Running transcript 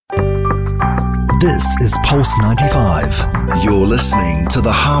This is Pulse 95. You're listening to the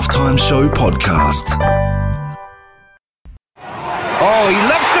Halftime Show podcast. Oh, he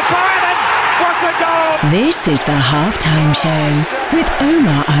loves the fire and what a goal! This is the Halftime Show with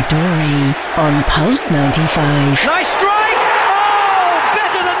Omar Adori on Pulse 95. Nice strike! Oh,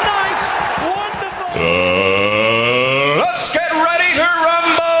 better than nice! Wonderful! Let's get ready to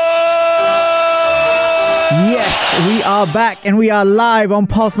rumble! Yes, we are back and we are live on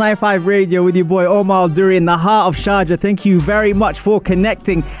Pulse 95 Radio with your boy Omar Adori in the heart of Sharjah. Thank you very much for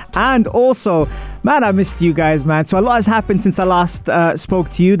connecting. And also, man, I missed you guys, man. So a lot has happened since I last spoke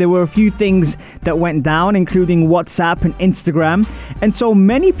to you. There were a few things that went down, including WhatsApp and Instagram. And so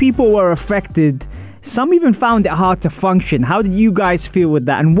many people were affected. Some even found it hard to function. How did you guys feel with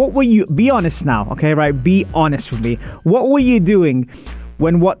that? And what were you... Be honest now, okay, right? Be honest with me. What were you doing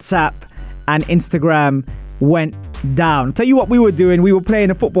when WhatsApp and Instagram went down? I'll tell you what we were doing. We were playing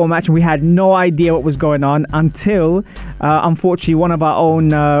a football match and we had no idea what was going on until, unfortunately, one of our own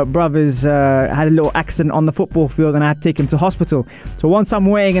brothers had a little accident on the football field and I had to take him to hospital. So once I'm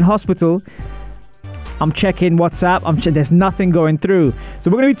waiting in hospital, I'm checking WhatsApp. There's nothing going through. So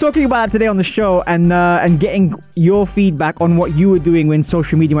we're going to be talking about it today on the show and getting your feedback on what you were doing when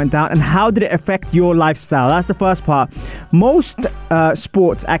social media went down and how did it affect your lifestyle. That's the first part. Most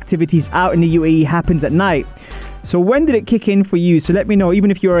sports activities out in the UAE happens at night. So when did it kick in for you? So let me know, even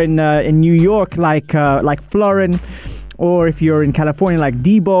if you're in New York like Florin, or if you're in California like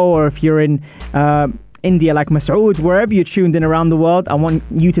Debo, or if you're in India like Masoud, wherever you're tuned in around the world, I want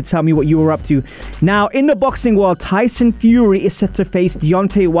you to tell me what you were up to. Now, in the boxing world, Tyson Fury is set to face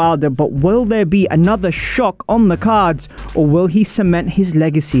Deontay Wilder, but will there be another shock on the cards, or will he cement his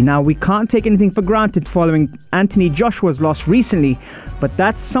legacy? Now, we can't take anything for granted following Anthony Joshua's loss recently, but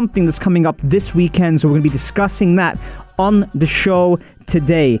that's something that's coming up this weekend, so we're going to be discussing that on the show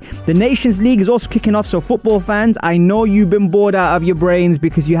today. The Nations League is also kicking off, so football fans, I know you've been bored out of your brains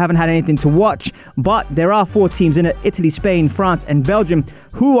because you haven't had anything to watch, but there are 4 teams in it: Italy, Spain, France and Belgium,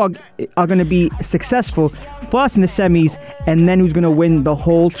 who are going to be successful first in the semis and then who's going to win the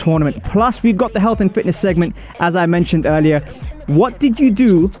whole tournament. Plus, we've got the health and fitness segment, as I mentioned earlier. What did you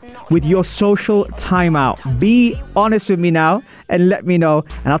do with your social timeout? Be honest with me now and let me know,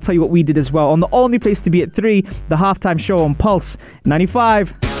 and I'll tell you what we did as well on the only place to be at 3, the Halftime Show on Pulse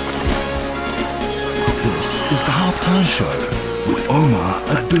 95. This is the Halftime Show with Omar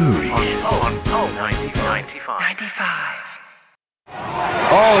Aduri. On Pulse 95.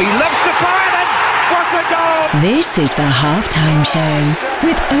 Oh, he loves the fire and what a goal! This is the Halftime Show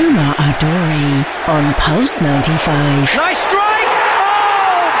with Omar Adori on Pulse 95. Nice strike!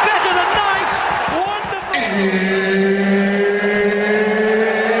 Oh, better than nice! Wonderful!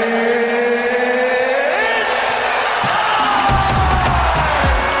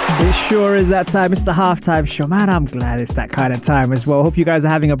 It sure is that time. It's the Halftime Show. Man, I'm glad it's that kind of time as well. Hope you guys are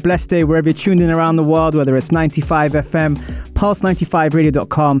having a blessed day wherever you're tuned in around the world, whether it's 95 FM,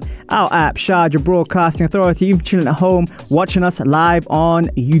 Pulse95Radio.com, our app, Sharjah Broadcasting Authority, even tuning at home, watching us live on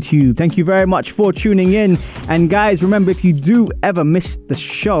YouTube. Thank you very much for tuning in. And guys, remember, if you do ever miss the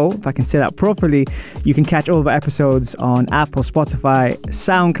show, if I can say that properly, you can catch all of our episodes on Apple, Spotify,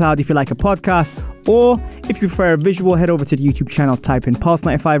 SoundCloud if you like a podcast, or if you prefer a visual, head over to the YouTube channel, type in Pulse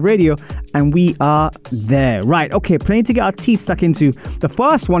 95 Radio, and we are there. Right, okay, plenty to get our teeth stuck into. The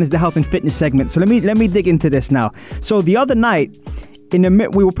first one is the health and fitness segment. So let me dig into this now. So the other night,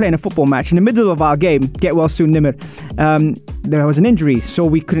 we were playing a football match. In the middle of our game, get well soon, Nimr, there was an injury, so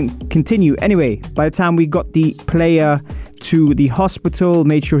we couldn't continue. Anyway, by the time we got the player to the hospital,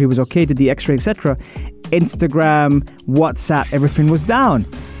 made sure he was okay, did the x-ray, etc., Instagram, WhatsApp, everything was down.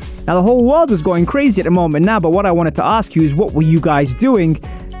 Now, the whole world was going crazy at the moment now, but what I wanted to ask you is, what were you guys doing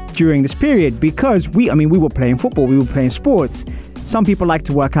during this period? Because we were playing football, we were playing sports. Some people like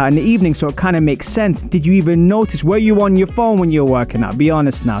to work out in the evening, so it kind of makes sense. Did you even notice, were you on your phone when you were working out? Be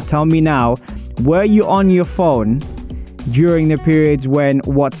honest now. Tell me now, were you on your phone during the periods when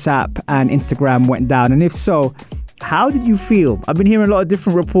WhatsApp and Instagram went down? And if so, how did you feel? I've been hearing a lot of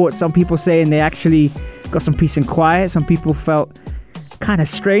different reports. Some people saying they actually got some peace and quiet. Some people felt kind of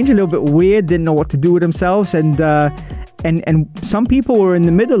strange, a little bit weird, didn't know what to do with themselves, and some people were in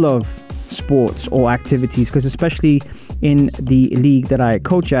the middle of sports or activities, because especially in the league that I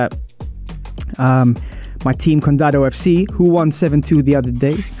coach at, my team Condado FC, who won 7-2 the other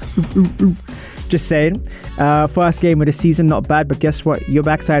day. Just saying. First game of the season, not bad, but guess what? Your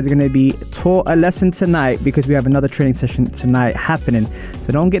backsides are going to be taught a lesson tonight, because we have another training session tonight happening.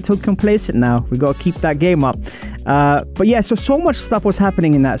 So don't get too complacent now. We got to keep that game up. But yeah, so much stuff was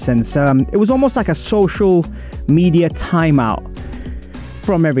happening in that sense. It was almost like a social media timeout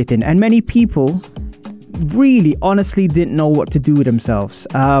from everything. And many people really honestly didn't know what to do with themselves.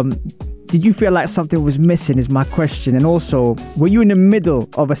 Did you feel like something was missing is my question. And also, were you in the middle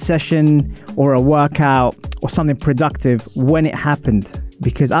of a session or a workout or something productive when it happened?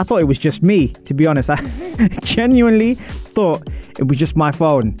 Because I thought it was just me, to be honest. I genuinely thought it was just my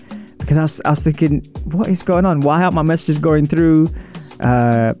phone. Because I was thinking, what is going on? Why aren't my messages going through?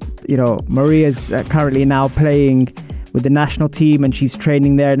 Maria's currently now playing with the national team and she's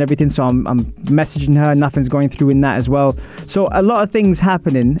training there and everything. So I'm messaging her, nothing's going through in that as well. So a lot of things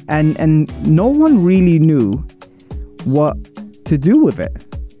happening and no one really knew what to do with it.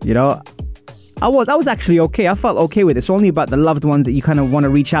 You know, I was actually okay. I felt okay with it. It's only about the loved ones that you kind of want to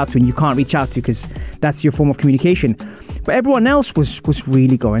reach out to and you can't reach out to because that's your form of communication. But everyone else was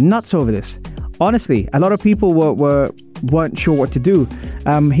really going nuts over this. Honestly, a lot of people weren't sure what to do.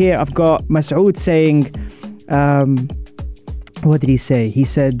 Here I've got Masoud saying, what did he say? He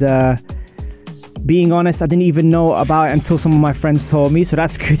said, being honest, I didn't even know about it until some of my friends told me. So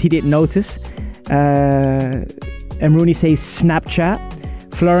that's good. He didn't notice. Emrooney says Snapchat.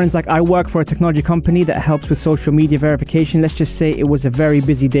 Florence, like, I work for a technology company that helps with social media verification. Let's just say it was a very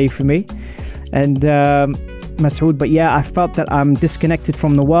busy day for me. And Masoud, but yeah, I felt that I'm disconnected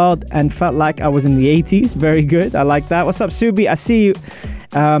from the world and felt like I was in the 80s. Very good. I like that. What's up, Subi? I see you.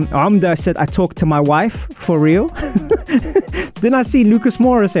 Amda said, I talked to my wife. For real? Didn't I see Lucas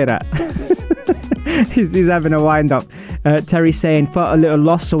Moura say that? he's having a wind up. Terry saying, felt a little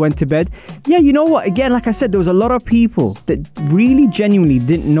lost, so went to bed. Yeah, you know what? Again, like I said, there was a lot of people that really genuinely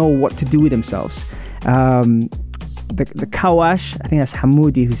didn't know what to do with themselves. The Kawash, I think that's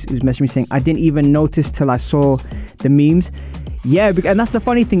Hamoudi who's messaging me saying, I didn't even notice till I saw the memes. Yeah, and that's the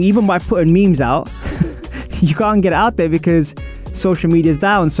funny thing. Even by putting memes out, you can't get it out there because social media is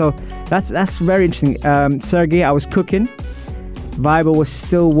down. So that's very interesting. Sergey, I was cooking. Viber was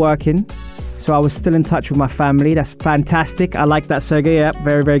still working. So I was still in touch with my family. That's fantastic. I like that, Sergey. Yeah,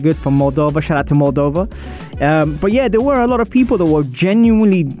 very, very good. From Moldova. Shout out to Moldova. But yeah, there were a lot of people that were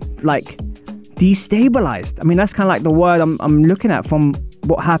genuinely like destabilized. I mean, that's kind of like the word I'm looking at from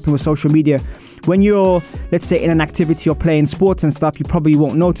what happened with social media. When you're, let's say, in an activity or playing sports and stuff, you probably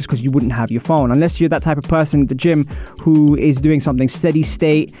won't notice because you wouldn't have your phone. Unless you're that type of person at the gym who is doing something steady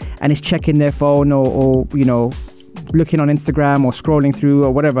state and is checking their phone or you know, looking on Instagram or scrolling through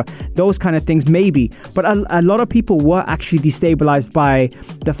or whatever. Those kind of things, maybe. But a lot of people were actually destabilized by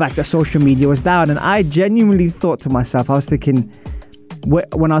the fact that social media was down. And I genuinely thought to myself, I was thinking,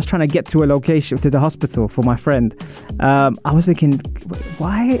 when I was trying to get to a location, to the hospital for my friend, I was thinking,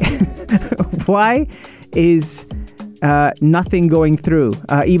 why is nothing going through?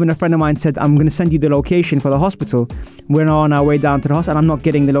 Even a friend of mine said, I'm going to send you the location for the hospital. We're now on our way down to the hospital and I'm not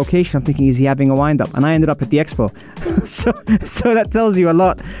getting the location. I'm thinking, is he having a wind up? And I ended up at the expo. so that tells you a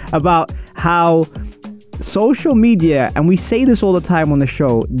lot about how social media, and we say this all the time on the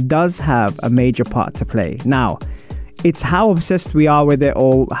show, does have a major part to play. Now, it's how obsessed we are with it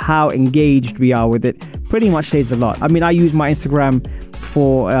or how engaged we are with it pretty much says a lot. I mean, I use my Instagram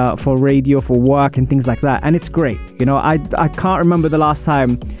for radio, for work and things like that, and it's great. You know, I can't remember the last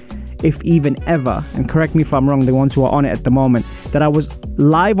time, if even ever, and correct me if I'm wrong, the ones who are on it at the moment, that I was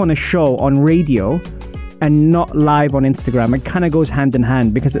live on a show on radio and not live on Instagram. It kind of goes hand in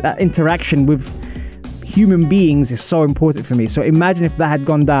hand because that interaction with human beings is so important for me. So imagine if that had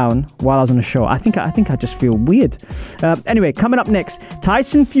gone down while I was on a show. I think I just feel weird. Anyway, coming up next,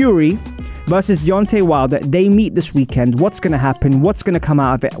 Tyson Fury versus Deontay Wilder. They meet this weekend. What's going to happen? What's going to come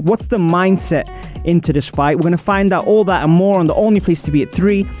out of it? What's the mindset into this fight? We're going to find out all that and more on The Only Place to Be at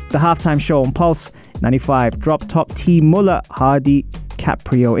 3, the halftime show on Pulse 95. Drop Top T, Muller, Hardy,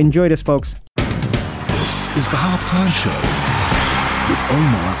 Caprio. Enjoy this, folks. This is the halftime show with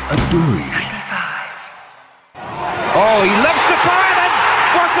Omar Adouri. Oh, he loves the fire then!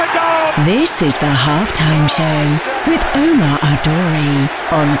 What a goal! This is the halftime show with Omar Adouri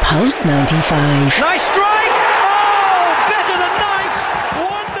on Pulse 95. Nice strike! Oh, better than nice!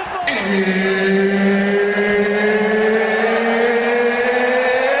 Wonderful!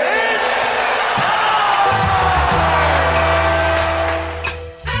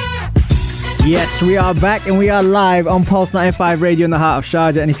 Yes, we are back and we are live on Pulse 95 Radio in the heart of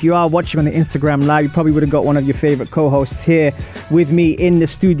Sharjah. And if you are watching on the Instagram live, you probably would have got one of your favorite co-hosts here with me in the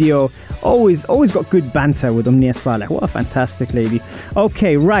studio. Always got good banter with Umnia Saleh. What a fantastic lady.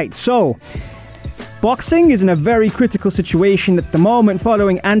 Okay, right. So, boxing is in a very critical situation at the moment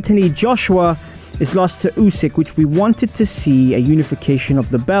following Anthony Joshua is lost to Usyk, which we wanted to see a unification of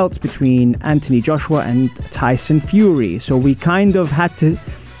the belts between Anthony Joshua and Tyson Fury. So we kind of had to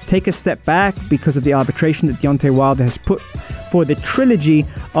take a step back because of the arbitration that Deontay Wilder has put for the trilogy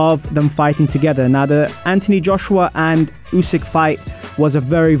of them fighting together. Now, the Anthony Joshua and Usyk fight was a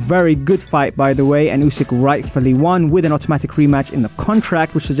very, very good fight, by the way, and Usyk rightfully won with an automatic rematch in the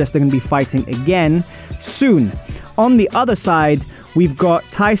contract, which suggests they're going to be fighting again soon. On the other side, we've got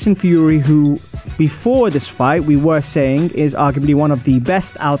Tyson Fury, who before this fight we were saying is arguably one of the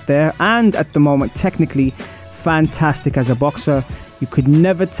best out there, and at the moment technically fantastic as a boxer. You could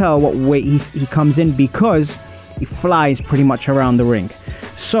never tell what weight he comes in because he flies pretty much around the ring.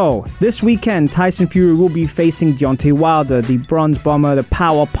 So this weekend, Tyson Fury will be facing Deontay Wilder, the bronze bomber, the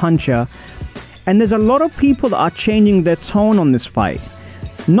power puncher. And there's a lot of people that are changing their tone on this fight.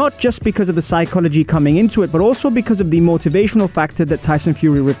 Not just because of the psychology coming into it, but also because of the motivational factor that Tyson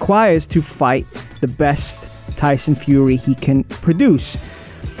Fury requires to fight the best Tyson Fury he can produce.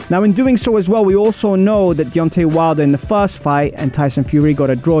 Now, in doing so as well, we also know that Deontay Wilder in the first fight and Tyson Fury got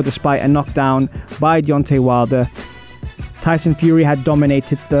a draw despite a knockdown by Deontay Wilder. Tyson Fury had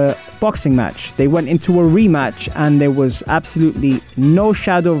dominated the boxing match. They went into a rematch and there was absolutely no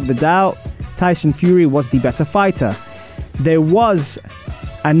shadow of the doubt Tyson Fury was the better fighter. There was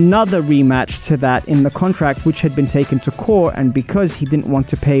another rematch to that in the contract which had been taken to court, and because he didn't want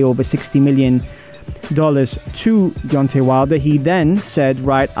to pay over $60 million to Deontay Wilder, he then said,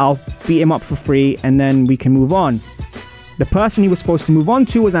 right, I'll beat him up for free and then we can move on. The person he was supposed to move on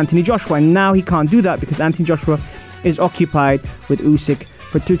to was Anthony Joshua, and now he can't do that because Anthony Joshua is occupied with Usyk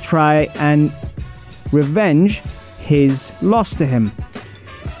to try and revenge his loss to him.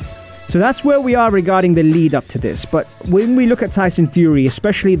 So that's where we are regarding the lead up to this. But when we look at Tyson Fury,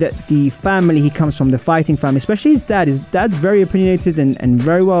 especially that the family he comes from, the fighting family, especially his dad's very opinionated and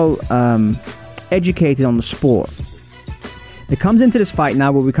very well educated on the sport. It comes into this fight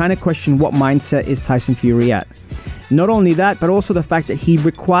now where we kind of question what mindset is Tyson Fury at. Not only that, but also the fact that he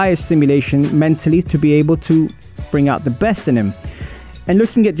requires stimulation mentally to be able to bring out the best in him. And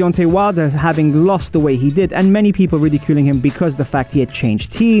looking at Deontay Wilder having lost the way he did, and many people ridiculing him because of the fact he had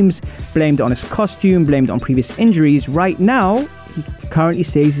changed teams, blamed on his costume, blamed on previous injuries. Right now, he currently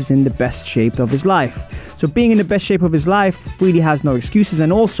says he's in the best shape of his life. So being in the best shape of his life really has no excuses,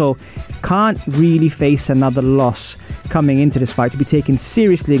 and also can't really face another loss coming into this fight to be taken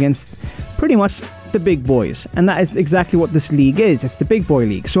seriously against pretty much the big boys. And that is exactly what this league is. It's the big boy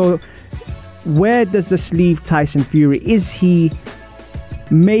league. So where does this leave Tyson Fury? Is he...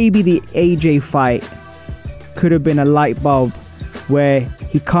 Maybe the AJ fight could have been a light bulb where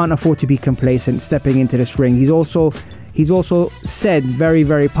he can't afford to be complacent stepping into this ring. He's also said very,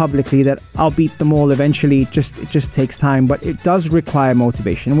 very publicly that I'll beat them all eventually. It just takes time, but it does require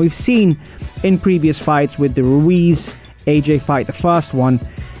motivation. And we've seen in previous fights with the Ruiz AJ fight, the first one,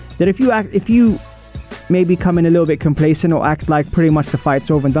 that if you maybe come in a little bit complacent or act like pretty much the fight's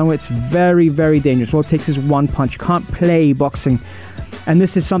over and done with, it's very, very dangerous. All it takes is one punch. You can't play boxing. And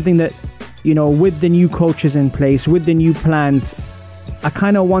this is something that, you know, with the new coaches in place, with the new plans, I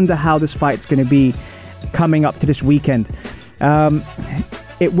kind of wonder how this fight's going to be coming up to this weekend.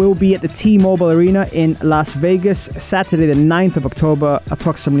 It will be at the T-Mobile Arena in Las Vegas, Saturday the 9th of October,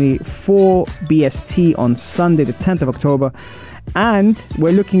 approximately 4 BST on Sunday the 10th of October. And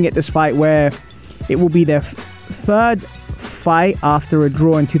we're looking at this fight where it will be their third fight after a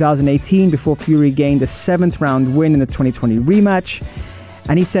draw in 2018 before Fury gained a 7th round win in the 2020 rematch.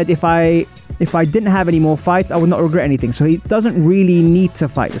 And he said, if I didn't have any more fights, I would not regret anything. So he doesn't really need to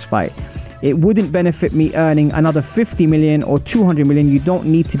fight this fight. It wouldn't benefit me earning another 50 million or 200 million. You don't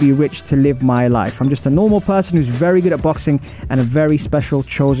need to be rich to live my life. I'm just a normal person who's very good at boxing and a very special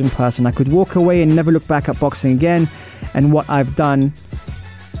chosen person. I could walk away and never look back at boxing again. And what I've done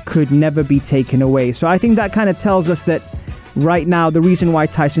could never be taken away. So I think that kind of tells us that right now, the reason why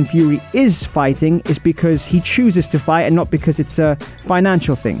Tyson Fury is fighting is because he chooses to fight and not because it's a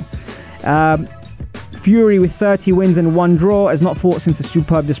financial thing. Fury, with 30 wins and 1 draw, has not fought since a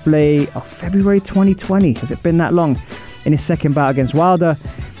superb display of February 2020. Has it been that long? In his second bout against Wilder.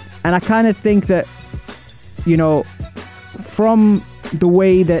 And I kind of think that, you know, from the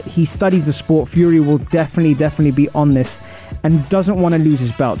way that he studies the sport, Fury will definitely be on this and doesn't want to lose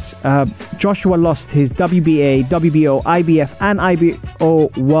his belts. Joshua lost his WBA, WBO, IBF and IBO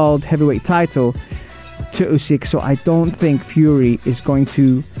World Heavyweight title to Usyk, so I don't think Fury is going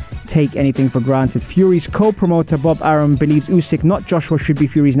to take anything for granted. Fury's co-promoter Bob Arum believes Usyk, not Joshua, should be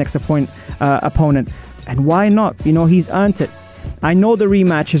Fury's next opponent. And why not? You know, he's earned it. I know the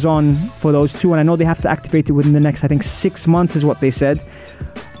rematch is on for those two, and I know they have to activate it within the next, I think, 6 months is what they said.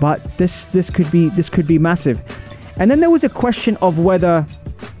 But this could be massive. And then there was a question of whether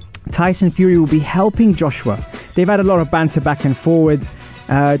Tyson Fury will be helping Joshua. They've had a lot of banter back and forward.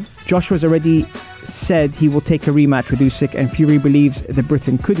 Joshua's already said he will take a rematch with Usyk, and Fury believes the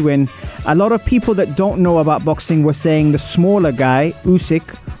Briton could win. A lot of people that don't know about boxing were saying the smaller guy, Usyk,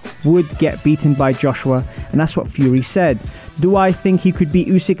 would get beaten by Joshua, and that's what Fury said. Do I think he could beat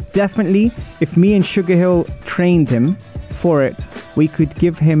Usyk? Definitely. If me and Sugar Hill trained him for it, we could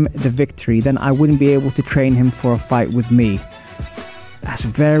give him the victory. Then I wouldn't be able to train him for a fight with me. That's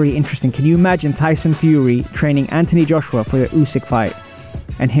very interesting. Can you imagine Tyson Fury training Anthony Joshua for the Usyk fight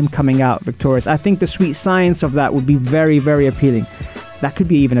and him coming out victorious? I think the sweet science of that would be very, very appealing. That could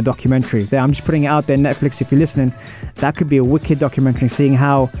be even a documentary. I'm just putting it out there, Netflix, if you're listening. That could be a wicked documentary, seeing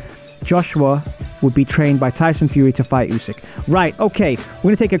how Joshua would be trained by Tyson Fury to fight Usyk. Right, okay, we're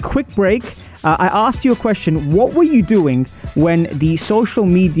going to take a quick break. I asked you a question. What were you doing when the social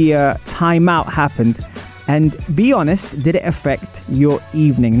media timeout happened? And be honest, did it affect your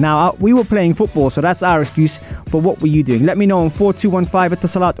evening? Now, we were playing football, so that's our excuse. But what were you doing? Let me know on 4215 at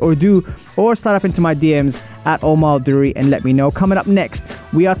Tasalat or start up into my DMs at Omar Duri and let me know. Coming up next,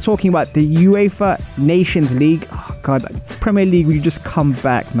 we are talking about the UEFA Nations League. Oh, God, Premier League, will you just come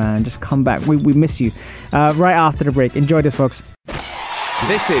back, man? Just come back. We miss you. Right after the break. Enjoy this, folks.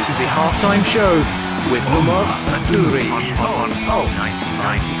 This is the Halftime Show with Omar Duri on Pulse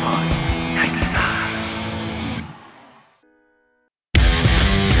 95.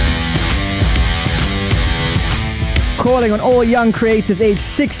 Calling on all young creators aged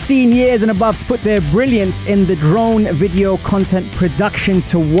 16 years and above to put their brilliance in the drone video content production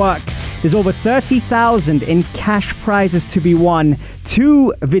to work. There's over 30,000 in cash prizes to be won.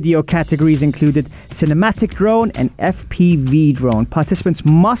 2 video categories included: cinematic drone and FPV drone. Participants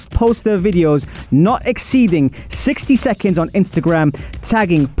must post their videos not exceeding 60 seconds on Instagram,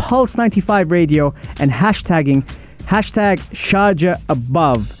 tagging Pulse 95 Radio and hashtag Sharjah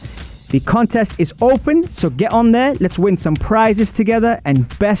above. The contest is open, so get on there. Let's win some prizes together, and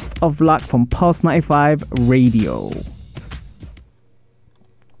best of luck from Pulse 95 Radio.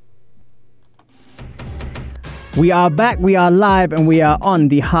 We are back, we are live, and we are on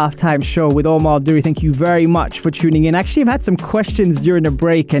the Halftime Show with Omar Duri. Thank you very much for tuning in. Actually, I've had some questions during the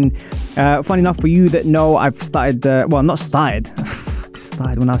break, and funny enough, for you that know, I've started,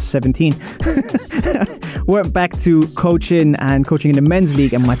 started when I was 17. Went back to coaching in the men's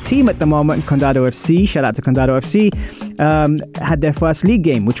league, and my team at the moment, Condado FC, shout out to Condado FC, had their first league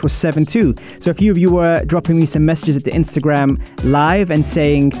game, which was 7-2. So a few of you were dropping me some messages at the Instagram live and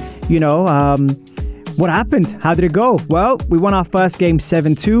saying, what happened? How did it go? Well, we won our first game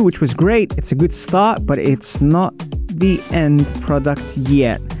 7-2, which was great. It's a good start, but it's not the end product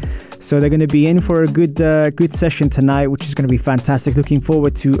yet. So they're going to be in for a good session tonight, which is going to be fantastic. Looking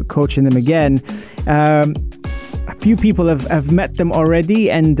forward to coaching them again. A few people have met them already,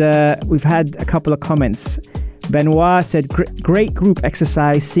 and we've had a couple of comments. Benoit said, great group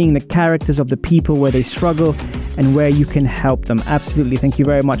exercise, seeing the characters of the people where they struggle and where you can help them. Absolutely. Thank you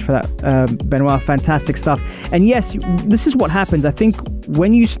very much for that, Benoit. Fantastic stuff. And yes, this is what happens. I think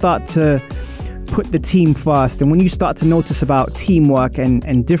when you start to put the team first, and when you start to notice about teamwork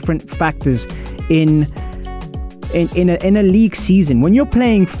and different factors in a league season, when you're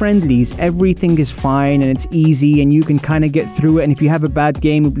playing friendlies, everything is fine and it's easy and you can kind of get through it, and if you have a bad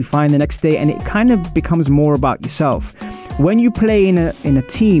game, it'll be fine the next day, and it kind of becomes more about yourself. When you play in a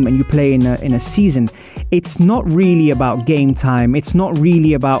team and you play in a season, it's not really about game time. It's not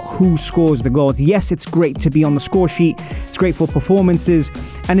really about who scores the goals. Yes, it's great to be on the score sheet. It's great for performances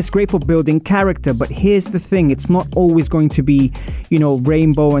and it's great for building character. But here's the thing. It's not always going to be,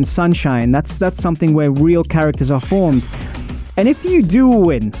 rainbow and sunshine. That's something where real characters are formed. And if you do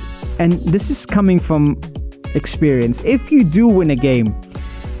win, and this is coming from experience, if you do win a game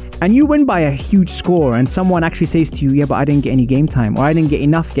and you win by a huge score and someone actually says to you, yeah, but I didn't get any game time, or I didn't get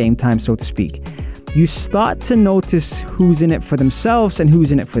enough game time, so to speak, you start to notice who's in it for themselves and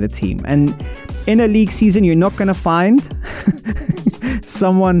who's in it for the team. And in a league season, you're not going to find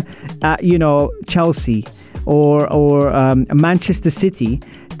someone at, Chelsea or Manchester City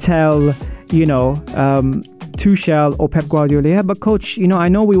tell, Tuchel or Pep Guardiola, yeah, but coach, I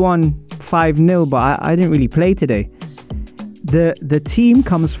know we won 5-0, but I didn't really play today. The team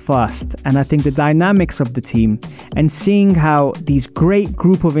comes first, and I think the dynamics of the team and seeing how these great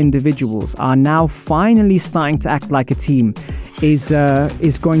group of individuals are now finally starting to act like a team is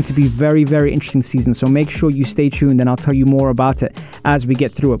going to be very, very interesting season. So make sure you stay tuned, and I'll tell you more about it as we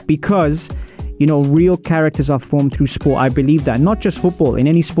get through it, because real characters are formed through sport. I believe that. Not just football. In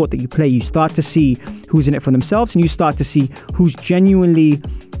any sport that you play, you start to see who's in it for themselves, and you start to see who's genuinely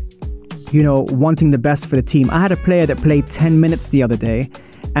wanting the best for the team. I had a player that played 10 minutes the other day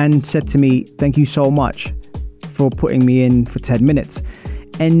and said to me, thank you so much for putting me in for 10 minutes.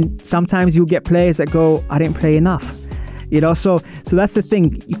 And sometimes you'll get players that go, I didn't play enough. So that's the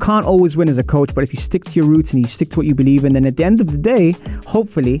thing. You can't always win as a coach, but if you stick to your roots and you stick to what you believe in, then at the end of the day,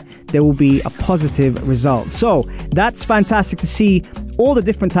 hopefully there will be a positive result. So that's fantastic to see all the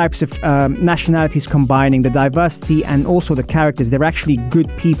different types of nationalities combining, the diversity and also the characters. They're actually good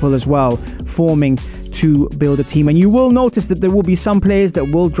people as well, forming to build a team. And you will notice that there will be some players that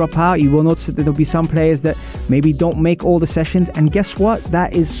will drop out. You will notice that there'll be some players that maybe don't make all the sessions. And guess what?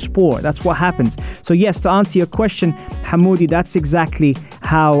 That is sport. That's what happens. So yes, to answer your question, Hamoudi, that's exactly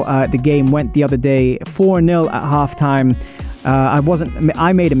how the game went the other day. 4-0 at halftime.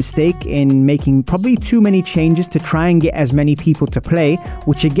 I made a mistake in making probably too many changes to try and get as many people to play,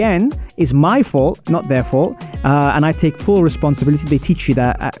 which again is my fault, not their fault. And I take full responsibility. They teach you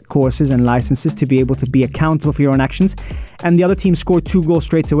that at courses and licenses to be able to be accountable for your own actions. And the other team scored 2 goals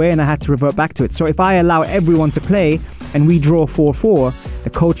straight away and I had to revert back to it. So if I allow everyone to play and we draw 4-4,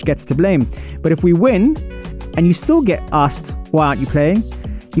 the coach gets to blame. But if we win and you still get asked, why aren't you playing?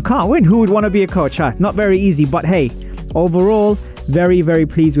 You can't win. Who would want to be a coach? Not very easy, but hey, overall, very, very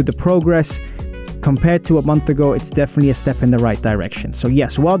pleased with the progress. Compared to a month ago, it's definitely a step in the right direction. So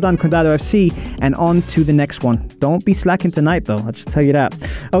yes, well done, Condado FC, and on to the next one. Don't be slacking tonight, though. I'll just tell you that.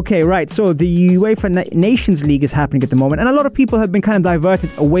 Okay, right. So the UEFA Nations League is happening at the moment, and a lot of people have been kind of diverted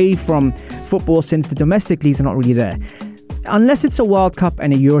away from football since the domestic leagues are not really there. Unless it's a World Cup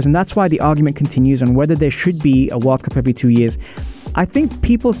and a Euros, and that's why the argument continues on whether there should be a World Cup every 2 years. I think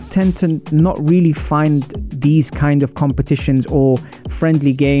people tend to not really find these kind of competitions or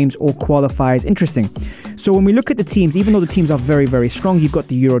friendly games or qualifiers interesting. So when we look at the teams, even though the teams are very, very strong, you've got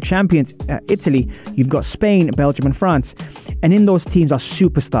the Euro champions, Italy, you've got Spain, Belgium and France. And in those teams are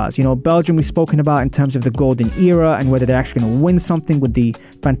superstars. Belgium we've spoken about in terms of the golden era and whether they're actually going to win something with the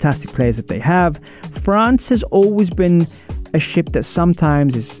fantastic players that they have. France has always been a ship that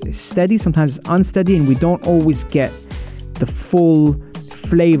sometimes is steady, sometimes it's unsteady, and we don't always get the full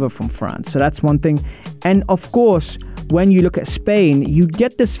flavor from France. So that's one thing. And of course, when you look at Spain, you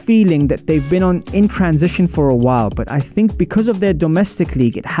get this feeling that they've been in transition for a while. But I think because of their domestic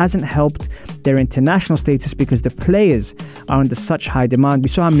league, it hasn't helped their international status because the players are under such high demand. We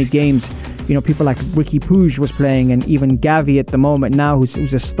saw how many games, people like Ricky Puig was playing, and even Gavi at the moment now,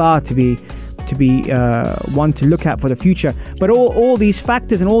 who's a star to be one to look at for the future. But all these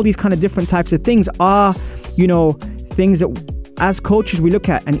factors and all these kind of different types of things are, things that as coaches we look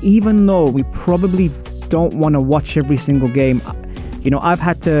at. And even though we probably don't want to watch every single game, I've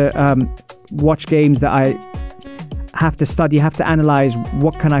had to watch games that I have to study, have to analyze.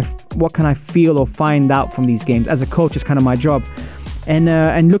 What can I feel or find out from these games? As a coach, it's kind of my job.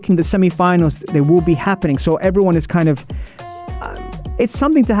 And looking at the semi-finals, they will be happening. So everyone is kind of, it's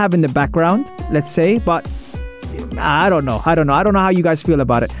something to have in the background, let's say, but I don't know how you guys feel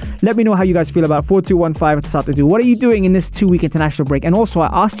about it. Let me know how you guys feel about 4215 at the start to do. What are you doing in this 2-week international break? And also, I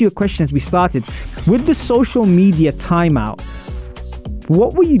asked you a question as we started. With the social media timeout,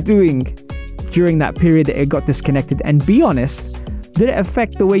 what were you doing during that period that it got disconnected? And be honest, did it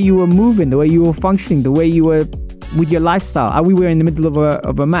affect the way you were moving, the way you were functioning, the way you were with your lifestyle? We were in the middle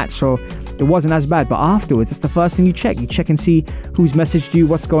of a match, so it wasn't as bad. But afterwards, it's the first thing you check. You check and see who's messaged you,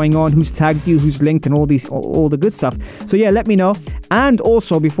 what's going on, who's tagged you, who's linked, and all the good stuff. So yeah, let me know. And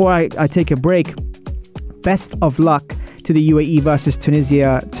also, before I take a break, best of luck to the UAE versus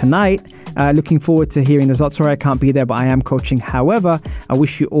Tunisia tonight. Looking forward to hearing the results. Sorry I can't be there, but I am coaching. However, I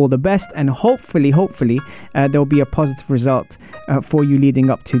wish you all the best, and hopefully there'll be a positive result for you leading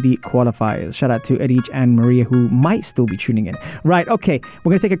up to the qualifiers. Shout out to Arij and Maria, who might still be tuning in. Right, okay,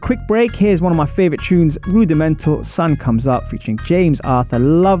 we're going to take a quick break. Here's one of my favorite tunes, Rudimental, Sun Comes Up, featuring James Arthur.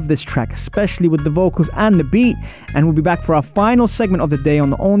 Love this track, especially with the vocals and the beat. And we'll be back for our final segment of the day on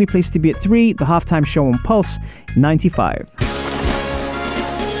the only place to be at 3, the halftime show on Pulse 95.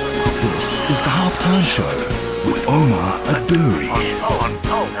 This is the Halftime Show with Omar Adouri. On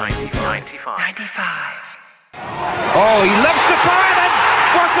 95. Oh, he loves the fire then.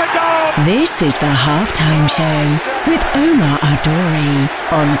 What a goal! This is the Halftime Show with Omar Adouri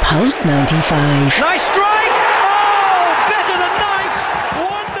on Pulse 95. Nice strike! Oh, better than nice!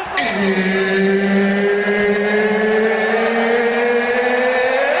 Wonderful!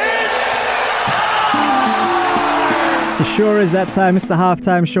 It sure is that time. It's the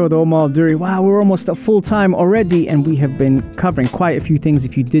Halftime Show with Omar Adouri. Wow, we're almost at full time already, and we have been covering quite a few things.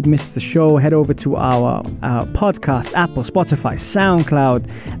 If you did miss the show, head over to our podcast, Apple, Spotify, SoundCloud,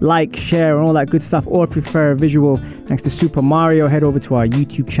 like, share, and all that good stuff. Or if you prefer a visual, thanks to Super Mario, head over to our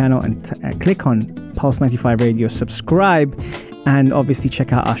YouTube channel and click on Pulse 95 Radio, subscribe. And obviously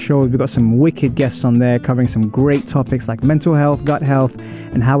check out our show. We've got some wicked guests on there covering some great topics like mental health, gut health,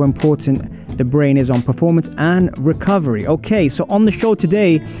 and how important the brain is on performance and recovery. Okay, so on the show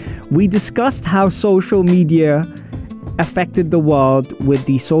today, we discussed how social media affected the world with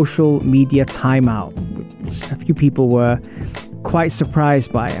the social media timeout, which a few people were quite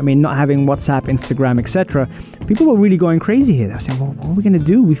surprised by. I mean, not having WhatsApp, Instagram, etc. People were really going crazy here. They were saying, well, what are we going to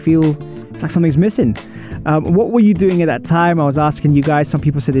do? We feel like something's missing. What were you doing at that time? I was asking you guys. Some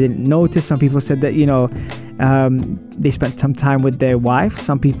people said they didn't notice. Some people said that, they spent some time with their wife.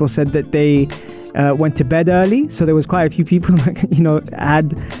 Some people said that they went to bed early. So there was quite a few people,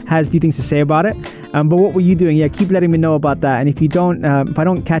 had a few things to say about it. But what were you doing? Yeah, keep letting me know about that. And if I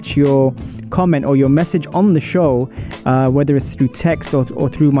don't catch your comment or your message on the show, whether it's through text or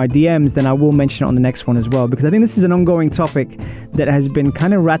through my DMs, then I will mention it on the next one as well, because I think this is an ongoing topic that has been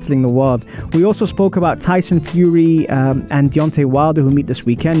kind of rattling the world. We also spoke about Tyson Fury and Deontay Wilder, who meet this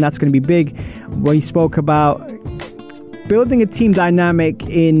weekend. That's going to be big. We spoke about building a team dynamic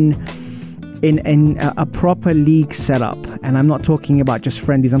in a proper league setup, and I'm not talking about just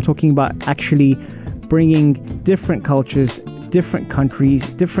friendlies. I'm talking about actually bringing different cultures, different countries,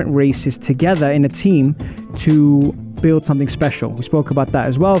 different races together in a team to build something special. We spoke about that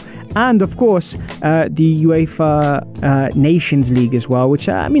as well. And of course, the UEFA Nations League as well, which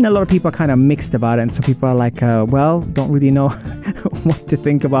a lot of people are kind of mixed about it. And some people are like, don't really know what to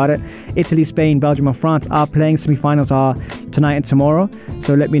think about it. Italy, Spain, Belgium and France are playing. Semi-finals are tonight and tomorrow.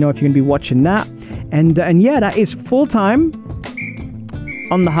 So let me know if you're going to be watching that. And that is full time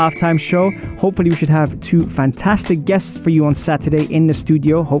on the Halftime Show. Hopefully we should have two fantastic guests for you on Saturday in the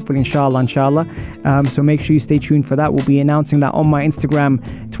studio. Hopefully, inshallah. So make sure you stay tuned for that. We'll be announcing that on my Instagram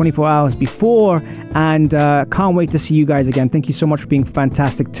 24 hours before. And can't wait to see you guys again. Thank you so much for being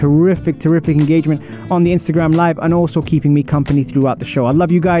fantastic. Terrific engagement on the Instagram Live, and also keeping me company throughout the show. I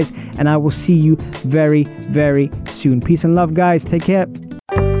love you guys, and I will see you very, very soon. Peace and love, guys. Take care.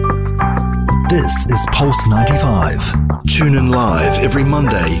 This is Pulse 95. Tune in live every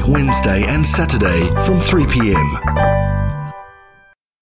Monday, Wednesday and Saturday from 3 p.m.